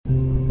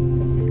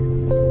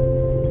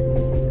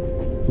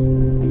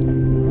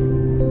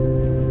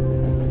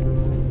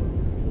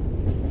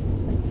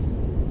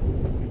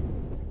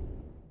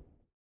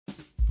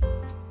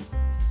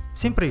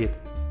Всім привіт!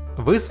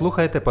 Ви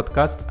слухаєте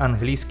подкаст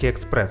 «Англійський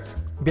Експрес».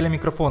 Біля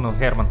мікрофону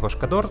Герман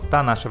Гошкадор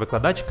та наша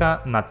викладачка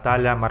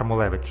Наталя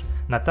Мармулевич.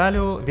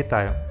 Наталю,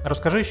 вітаю!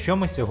 Розкажи, що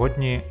ми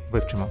сьогодні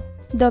вивчимо.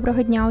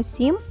 Доброго дня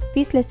усім!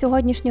 Після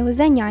сьогоднішнього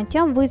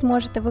заняття ви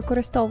зможете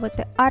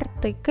використовувати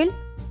артикль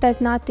та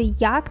знати,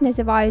 як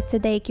називаються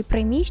деякі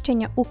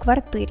приміщення у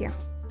квартирі.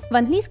 В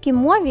англійській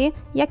мові,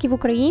 як і в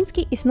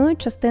українській,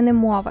 існують частини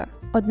мови.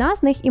 Одна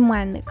з них –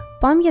 іменник.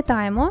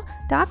 Пам'ятаємо,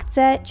 так,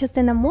 це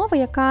частина мови,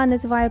 яка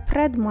називає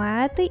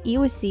предмети і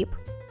осіб.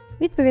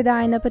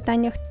 Відповідає на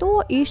питання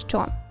 «хто» і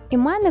 «що».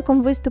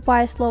 Іменником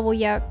виступає слово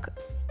як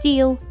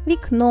стіл,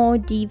 вікно,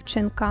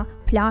 дівчинка,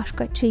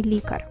 пляшка чи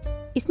лікар.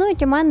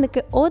 Існують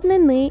іменники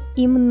однини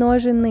і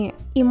множини.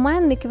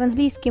 Іменники в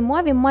англійській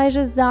мові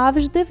майже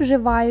завжди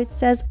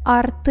вживаються з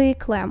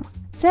артиклем.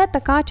 Це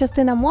така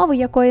частина мови,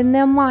 якої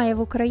немає в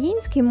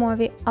українській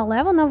мові,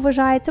 але вона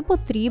вважається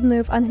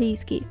потрібною в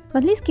англійській. В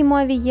англійській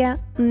мові є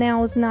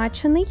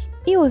неозначений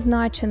і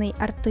означений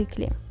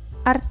артиклі.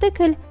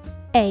 Артикль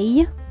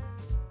 «a»,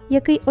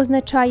 який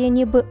означає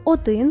ніби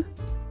 «один»,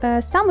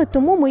 саме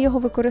тому ми його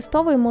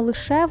використовуємо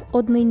лише в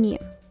однині.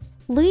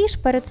 Лиш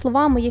перед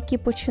словами, які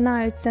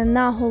починаються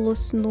на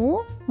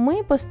голосну,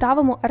 ми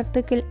поставимо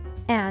артикль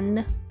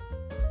 «n».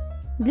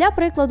 Для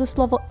прикладу,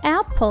 слово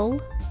 «apple»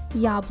 –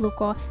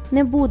 яблуко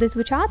не буде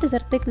звучати з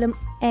артиклем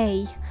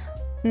 «a»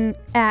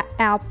 –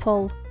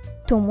 apple.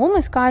 Тому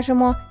ми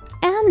скажемо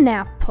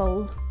 «an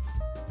apple».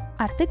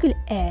 Артикль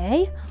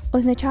 «a»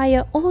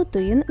 означає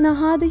 «один»,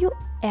 нагадую,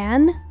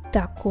 «n» –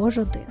 також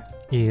 «один».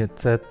 І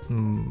це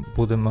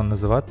будемо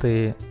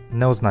називати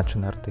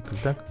неозначений артикль,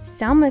 так?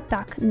 Саме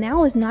так,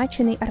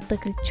 неозначений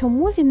артикль.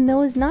 Чому він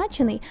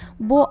неозначений?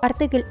 Бо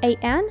артикль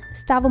 «an»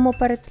 ставимо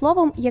перед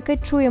словом, яке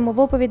чуємо в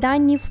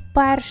оповіданні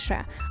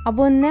вперше,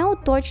 або не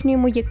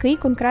уточнюємо, який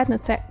конкретно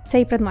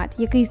цей предмет,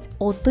 якийсь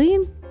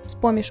один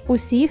з-поміж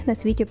усіх на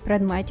світі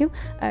предметів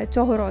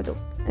цього роду.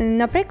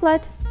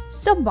 Наприклад,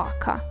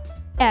 собака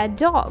 – a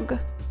dog.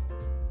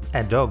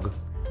 A dog.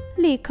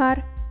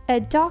 Лікар –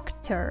 a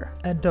doctor.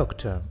 A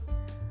doctor.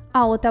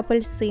 А от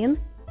апельсин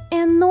 –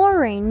 an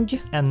orange.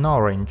 An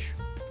orange.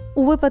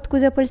 У випадку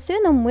з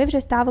апельсином ми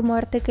вже ставимо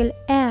артикль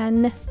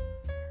 «an».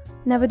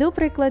 Наведу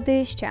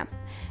приклади ще.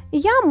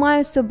 Я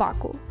маю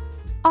собаку.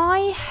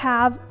 I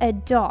have a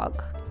dog.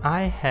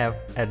 I have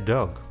a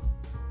dog.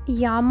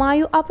 Я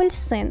маю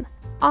апельсин.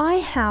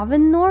 I have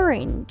an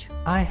orange.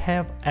 I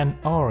have an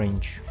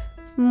orange.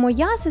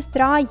 Моя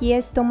сестра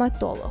є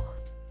стоматолог.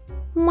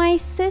 My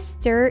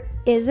sister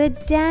is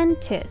a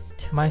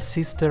dentist. My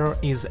sister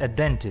is a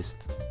dentist.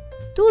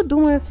 Тут,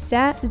 думаю,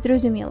 все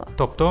зрозуміло.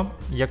 Тобто,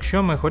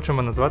 якщо ми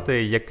хочемо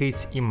назвати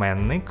якийсь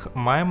іменник,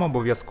 маємо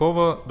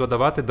обов'язково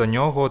додавати до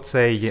нього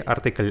цей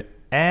артикль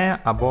 «е»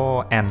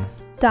 або «н».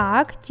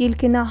 Так,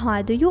 тільки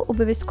нагадую,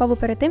 обов'язково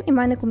перед тим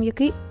іменником,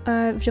 який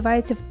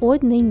вживається в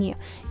однині.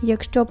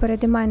 Якщо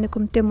перед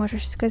іменником ти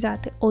можеш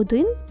сказати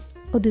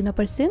один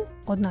апельсин,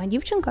 одна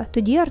дівчинка,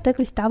 тоді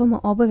артикль ставимо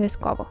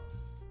обов'язково.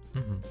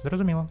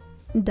 Зрозуміло.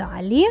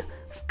 Далі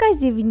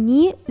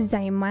вказівні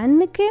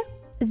займенники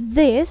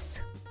this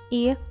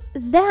і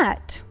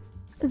that.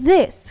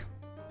 This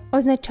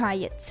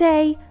означає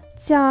цей,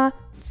 ця,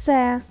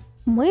 це.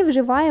 Ми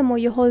вживаємо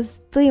його з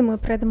тими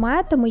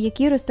предметами,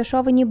 які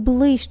розташовані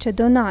ближче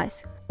до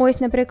нас.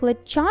 Ось, наприклад,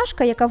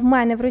 чашка, яка в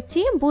мене в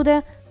руці,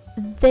 буде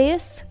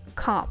this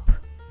cup.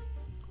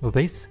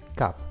 This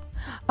cup.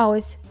 А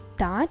ось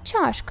та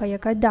чашка,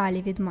 яка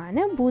далі від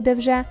мене, буде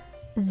вже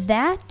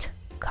that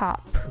cup.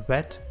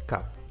 That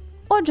cup.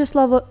 Отже,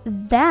 слово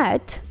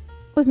that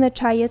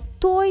означає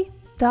той,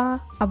 та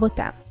або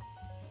те.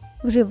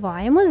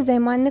 Вживаємо з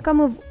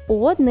займенниками в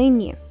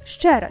однині.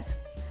 Ще раз.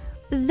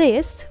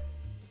 This.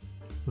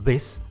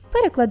 This.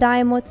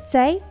 Перекладаємо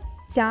цей,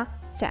 ця,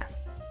 це.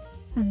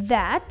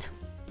 That.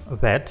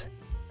 That.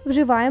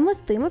 Вживаємо з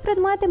тими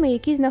предметами,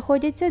 які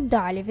знаходяться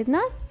далі від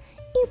нас.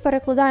 І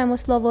перекладаємо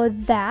слово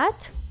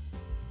that,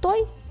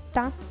 той,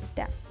 та,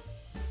 те.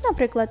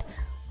 Наприклад,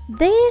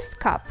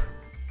 this cup.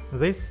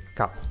 This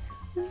cup.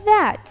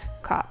 That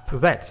cup.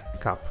 That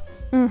cup.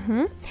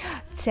 Угу.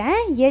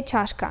 Це є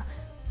чашка.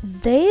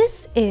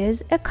 This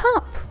is a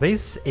cup.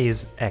 This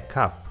is a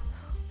cup.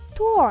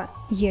 То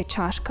є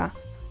чашка.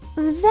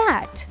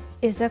 That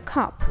is a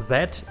cup.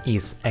 That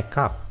is a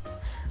cup.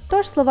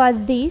 Тож слова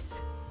this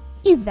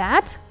і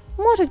that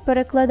можуть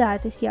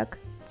перекладатись як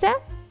це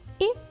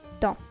і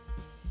то.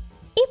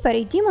 І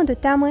перейдімо до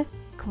теми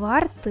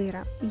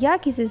квартира.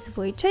 Як і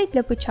зазвичай,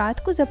 для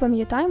початку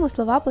запам'ятаємо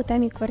слова по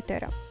темі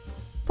квартира.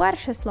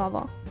 Перше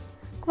слово.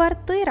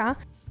 Квартира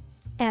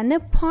 – an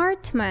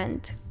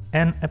apartment.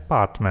 An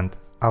apartment.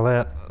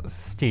 Але,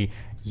 стій,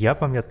 я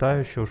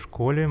пам'ятаю, що в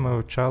школі ми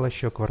вчали,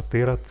 що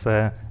квартира –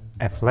 це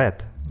a flat.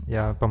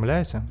 Я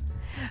помиляюся?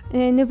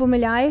 Не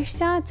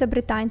помиляєшся, це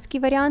британський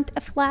варіант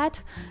a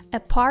flat,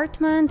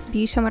 apartment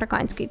більш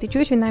американський. Ти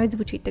чуєш, він навіть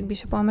звучить так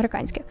більше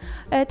по-американськи.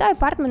 Та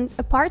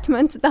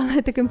apartment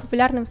стало таким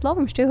популярним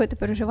словом, що його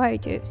тепер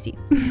вживають всі.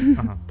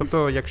 Ага.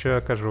 Тобто, якщо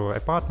я кажу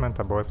apartment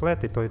або a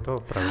flat, і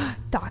то правильно.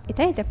 Так, і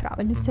те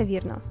правильно, все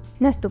вірно.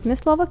 Наступне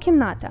слово –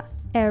 кімната.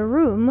 a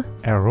room.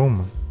 A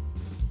room.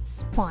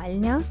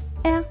 Спальня.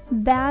 A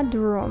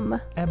bedroom.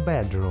 A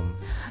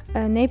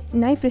bedroom.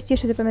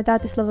 Найпростіше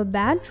запам'ятати слово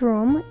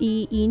bedroom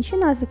і інші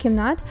назви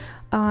кімнат.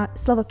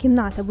 Слово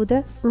кімната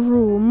буде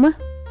room.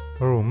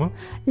 Room.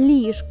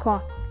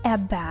 Ліжко a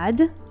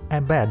bed.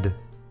 A bed.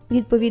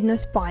 Відповідно,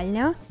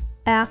 спальня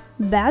a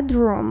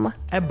bedroom.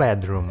 A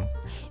bedroom.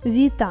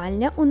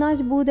 Вітальня у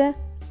нас буде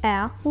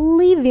a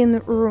living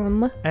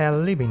room.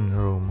 A living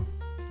room.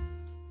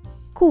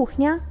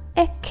 Кухня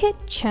a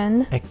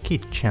kitchen. A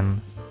kitchen.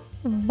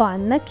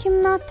 Ванна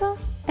кімната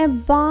a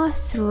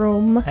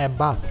bathroom. A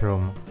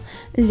bathroom.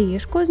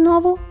 Ліжко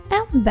знову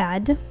a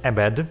bed. A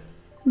bed.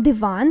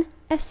 Диван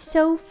a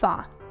sofa.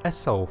 A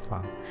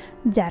sofa.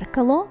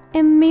 Дзеркало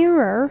a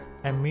mirror.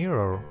 A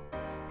mirror.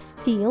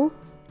 Стіл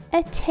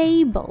a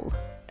table.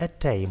 A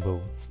table.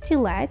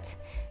 Стілець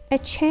a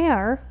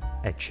chair.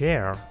 A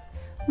chair.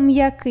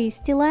 М'який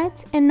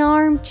стілець an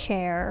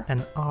armchair.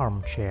 An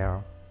armchair.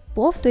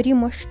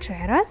 Повторімо ще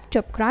раз,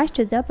 щоб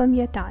краще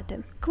запам'ятати.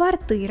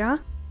 Квартира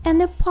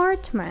an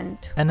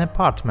apartment. An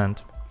apartment.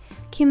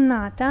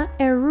 Кімната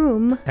a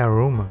room. A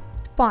room.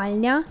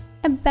 Спальня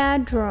a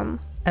bedroom.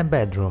 A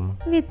bedroom.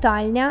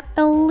 Вітальня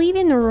a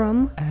living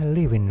room. A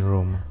living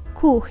room.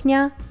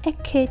 Кухня a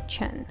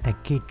kitchen. A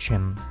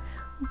kitchen.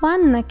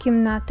 Ванна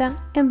кімната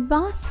a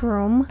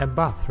bathroom. A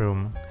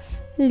bathroom.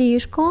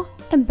 Ліжко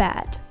a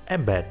bed.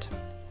 A bed.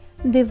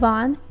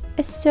 Диван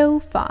a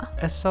sofa.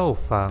 A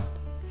sofa.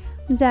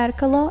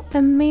 Дзеркало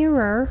a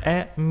mirror.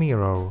 A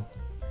mirror.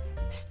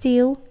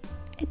 Стіл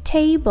a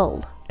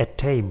table. A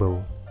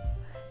table.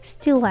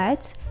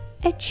 Стілець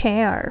a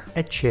chair.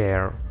 A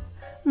chair.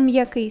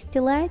 М'який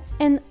стілець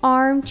an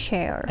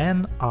armchair.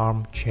 An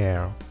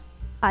armchair.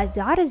 А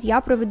зараз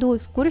я проведу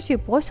екскурсію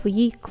по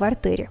своїй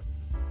квартирі.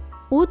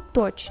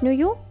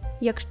 Уточнюю,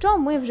 якщо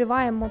ми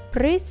вживаємо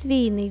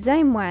присвійний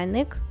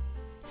займенник,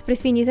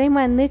 присвійні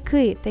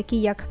займенники,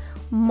 такі як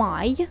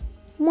my,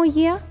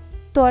 моє,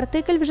 то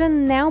артикль вже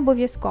не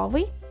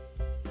обов'язковий,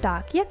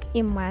 так як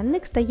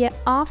іменник стає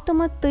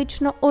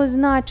автоматично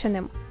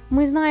означеним.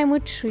 Ми знаємо,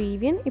 чий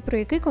він і про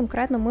який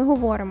конкретно ми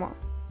говоримо.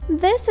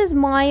 This is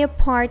my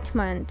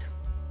apartment.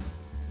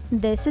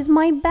 This is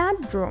my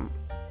bedroom.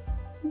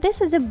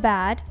 This is a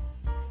bed,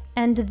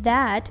 and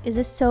that is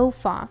a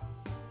sofa.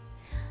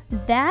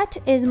 That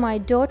is my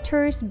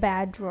daughter's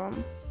bedroom.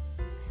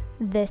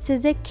 This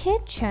is a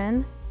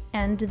kitchen,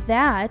 and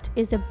that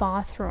is a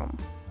bathroom.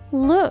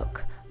 Look,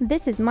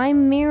 this is my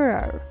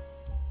mirror.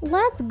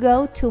 Let's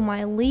go to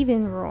my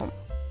living room.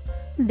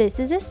 This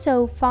is a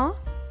sofa,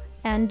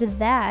 and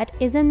that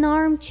is an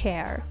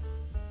armchair.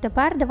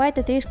 Тепер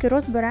давайте трішки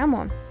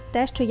розберемо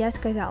те, що я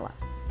сказала.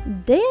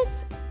 This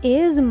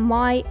is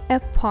my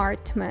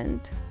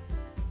apartment.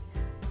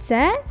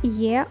 Це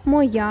є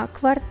моя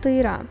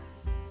квартира.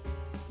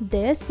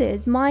 This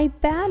is my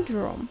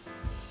bedroom.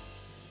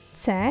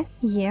 Це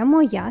є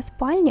моя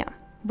спальня.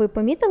 Ви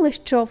помітили,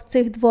 що в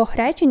цих двох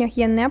реченнях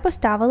я не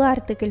поставила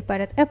артикль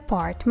перед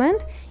apartment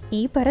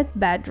і перед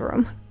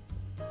bedroom.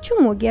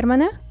 Чому,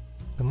 Германе?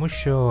 Тому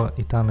що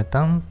і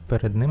там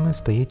перед ними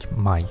стоїть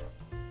my.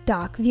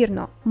 Так,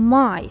 вірно.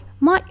 My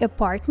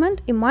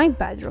apartment і my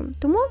bedroom.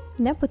 Тому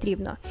не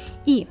потрібно.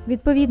 І,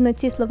 відповідно,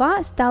 ці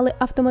слова стали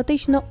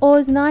автоматично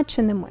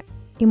означеними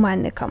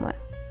іменниками.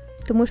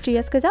 Тому що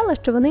я сказала,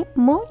 що вони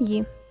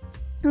мої.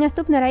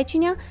 Наступне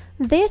речення.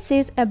 This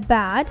is a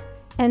bed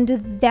and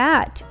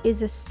that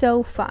is a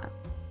sofa.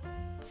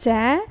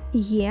 Це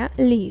є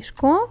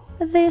ліжко.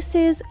 This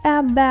is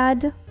a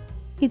bed.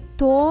 І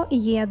то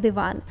є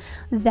диван.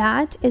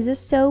 That is a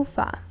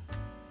sofa.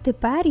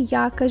 Тепер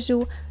я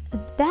кажу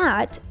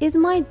That is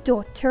my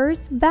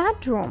daughter's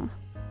bedroom.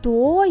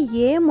 То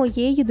є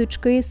моєї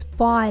дочки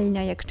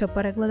спальня, якщо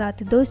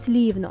перекладати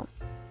дослівно.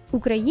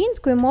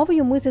 Українською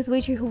мовою ми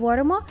зазвичай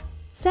говоримо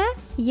це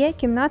є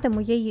кімната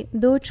моєї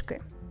дочки.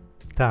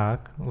 Так,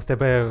 у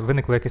тебе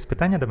виникло якесь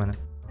питання до мене?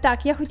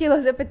 Так, я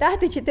хотіла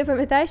запитати, чи ти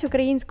пам'ятаєш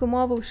українську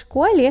мову в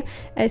школі,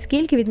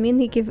 скільки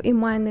відмінників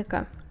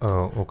іменника?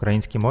 В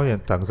українській мові,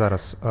 так,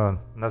 зараз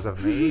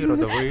називний,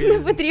 родовий. Не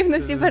потрібно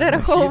всі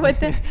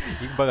перераховувати.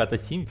 Їх багато,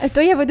 7.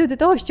 То я веду до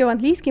того, що в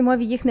англійській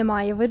мові їх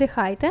немає,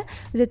 видихайте.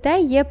 Зате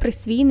є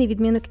присвійний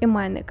відмінок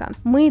іменника.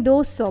 Ми до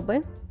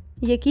особи,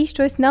 якій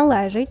щось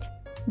належить,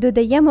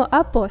 додаємо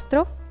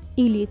апостроф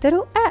і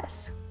літеру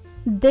S.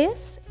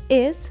 This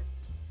is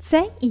 –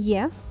 це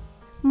є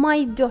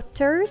my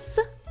daughter's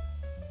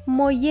 –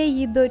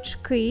 моєї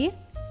дочки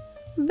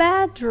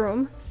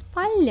bedroom –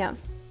 спальня.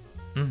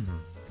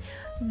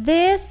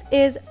 This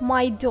is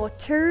my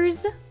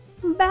daughter's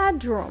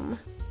bedroom.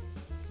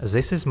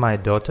 This is my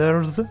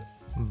daughter's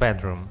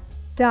bedroom.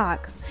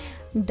 Так.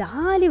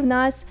 Далі в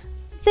нас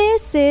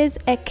this is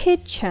a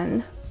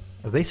kitchen.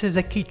 This is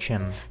a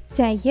kitchen.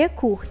 Це є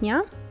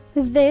кухня.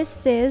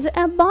 This is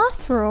a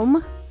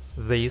bathroom.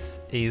 This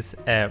is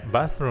a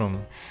bathroom.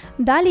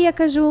 Далі я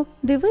кажу,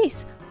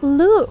 дивись,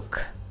 look.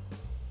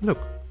 Look.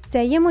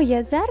 Це є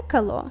моє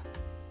дзеркало.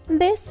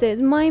 This is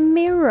my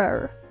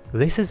mirror.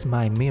 This is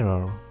my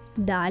mirror.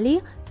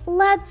 Далі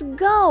let's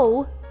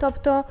go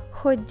Тобто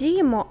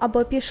ходімо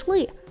або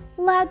пішли.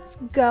 Let's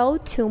go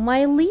to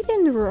my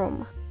living room.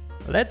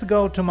 Let's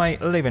go to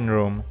my living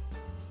room.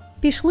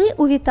 Пішли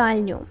у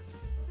вітальню.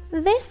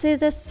 This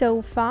is a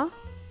sofa.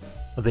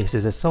 This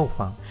is a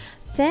sofa.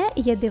 Це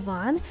є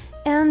диван.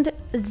 And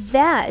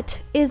that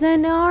is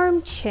an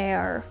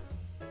armchair.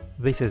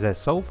 This is a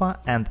sofa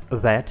and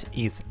that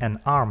is an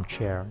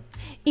armchair.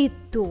 І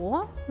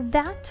то,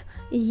 that,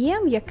 є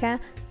м'яке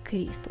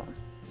крісло.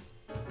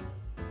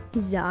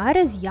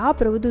 Зараз я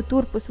проведу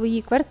тур по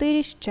своїй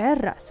квартирі ще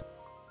раз.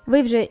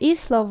 Ви вже і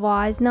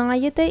слова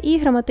знаєте, і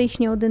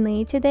граматичні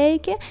одиниці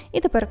деякі,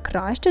 і тепер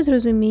краще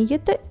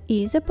зрозумієте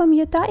і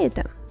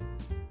запам'ятаєте.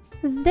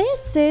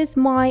 This is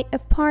my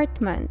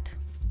apartment.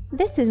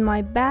 This is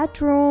my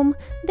bedroom.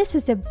 This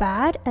is a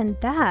bed and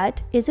that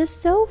is a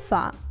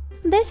sofa.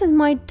 This is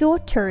my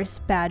daughter's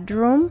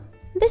bedroom.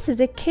 This is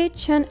a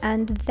kitchen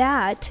and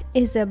that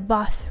is a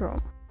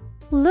bathroom.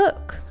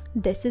 Look,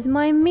 this is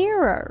my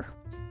mirror.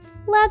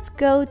 Let's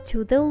go to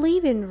the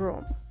living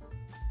room.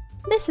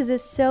 This is a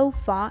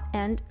sofa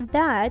and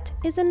that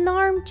is an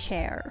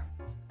armchair.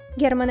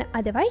 Германе,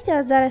 а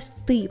давайте зараз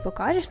ти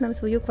покажеш нам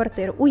свою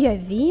квартиру.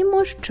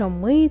 Уявімо, що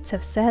ми це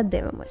все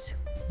дивимось.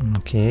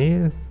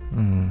 Окей.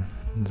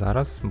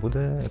 Зараз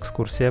буде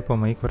екскурсія по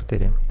моїй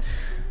квартирі.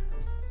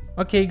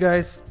 Okay,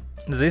 guys.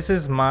 This is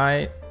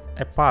my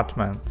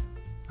apartment.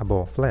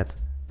 Або flat.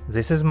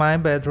 This is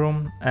my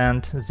bedroom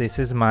and this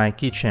is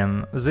my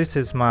kitchen. This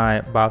is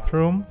my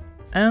bathroom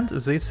and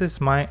this is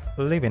my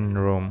living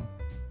room.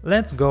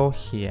 Let's go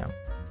here.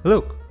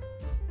 Look.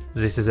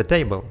 This is a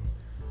table.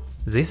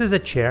 This is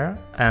a chair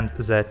and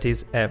that is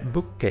a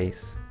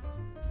bookcase.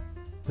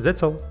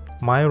 That's all.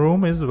 My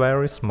room is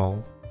very small.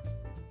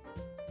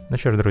 Ну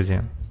що ж,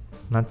 друзі,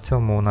 на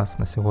цьому у нас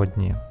на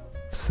сьогодні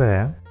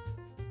все.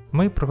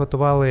 Ми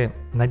приготували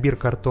набір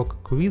карток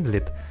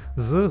Quizlet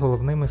з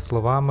головними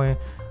словами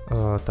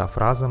та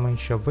фразами,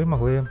 щоб ви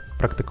могли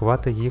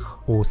практикувати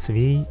їх у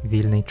свій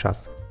вільний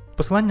час.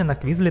 Посилання на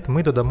Quizlet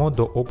ми додамо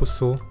до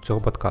опису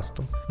цього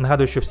подкасту.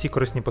 Нагадую, що всі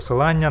корисні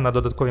посилання на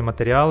додаткові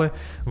матеріали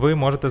ви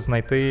можете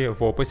знайти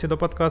в описі до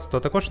подкасту, а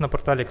також на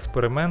порталі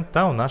Експеримент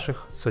та у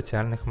наших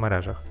соціальних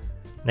мережах.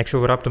 Якщо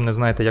ви раптом не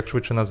знаєте, як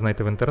швидше нас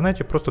знайти в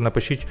інтернеті, просто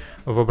напишіть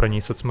в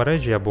обраній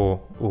соцмережі або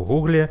у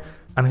Гуглі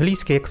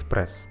 «Англійський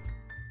Експрес»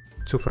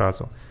 цю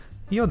фразу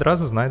і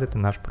одразу знайдете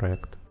наш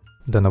проєкт.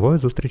 До нової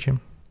зустрічі!